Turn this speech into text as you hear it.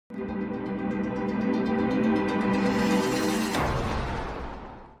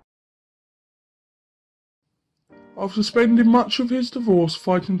After spending much of his divorce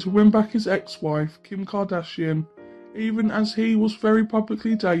fighting to win back his ex-wife, Kim Kardashian, even as he was very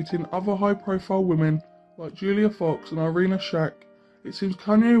publicly dating other high-profile women like Julia Fox and Irina Shayk, it seems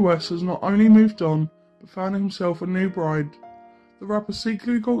Kanye West has not only moved on, but found himself a new bride. The rapper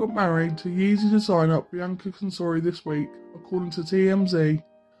secretly got married to Yeezy designer Bianca Censori this week, according to TMZ.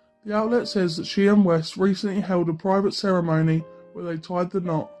 The outlet says that she and West recently held a private ceremony where they tied the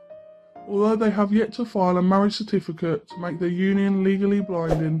knot. Although they have yet to file a marriage certificate to make their union legally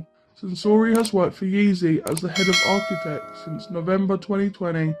binding, Censori has worked for Yeezy as the head of architects since November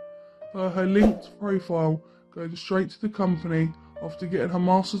 2020, per her linked profile going straight to the company after getting her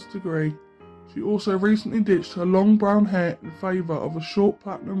master's degree. She also recently ditched her long brown hair in favour of a short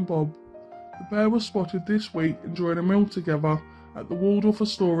platinum bob. The pair was spotted this week enjoying a meal together at the Waldorf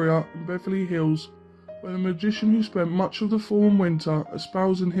Astoria in Beverly Hills, where the magician, who spent much of the fall and winter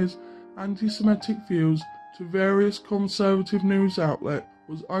espousing his anti-Semitic views to various conservative news outlets,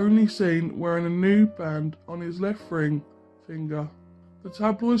 was only seen wearing a new band on his left ring finger. The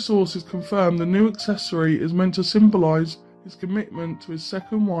tabloid sources confirm the new accessory is meant to symbolise his commitment to his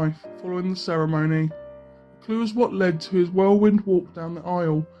second wife following the ceremony. The clue is what led to his whirlwind walk down the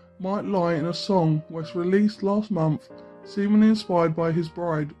aisle might lie in a song West released last month, seemingly inspired by his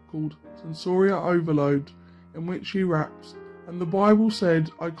bride, called Sensoria Overload, in which he raps, "And the Bible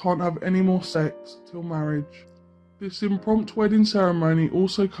said I can't have any more sex till marriage." This impromptu wedding ceremony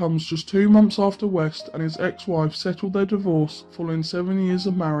also comes just 2 months after West and his ex-wife settled their divorce following 7 years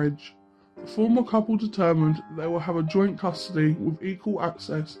of marriage. The former couple determined that they will have a joint custody with equal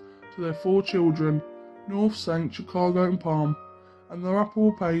access to their 4 children, North, St. Chicago and Palm, and the rapper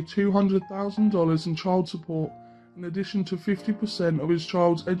will pay $200,000 in child support in addition to 50% of his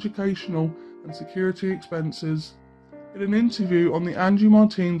child's educational and security expenses. In an interview on the Angie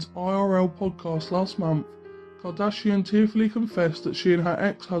Martinez IRL podcast last month, Kardashian tearfully confessed that she and her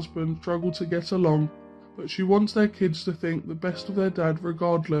ex-husband struggle to get along, but she wants their kids to think the best of their dad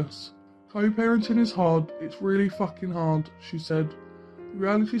regardless. "Co-parenting is hard, it's really fucking hard," she said. The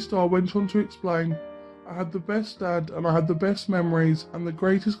reality star went on to explain, "I had the best dad and I had the best memories and the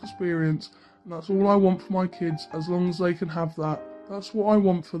greatest experience, and that's all I want for my kids as long as they can have that. That's what I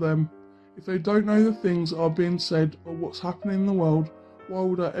want for them. If they don't know the things that are being said or what's happening in the world, why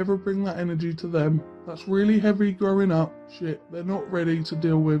would I ever bring that energy to them? That's really heavy growing up shit they're not ready to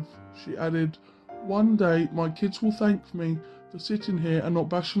deal with." She added, "One day my kids will thank me for sitting here and not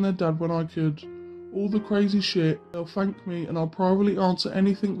bashing their dad when I could. All the crazy shit, they'll thank me and I'll privately answer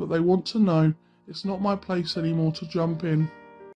anything that they want to know. It's not my place anymore to jump in."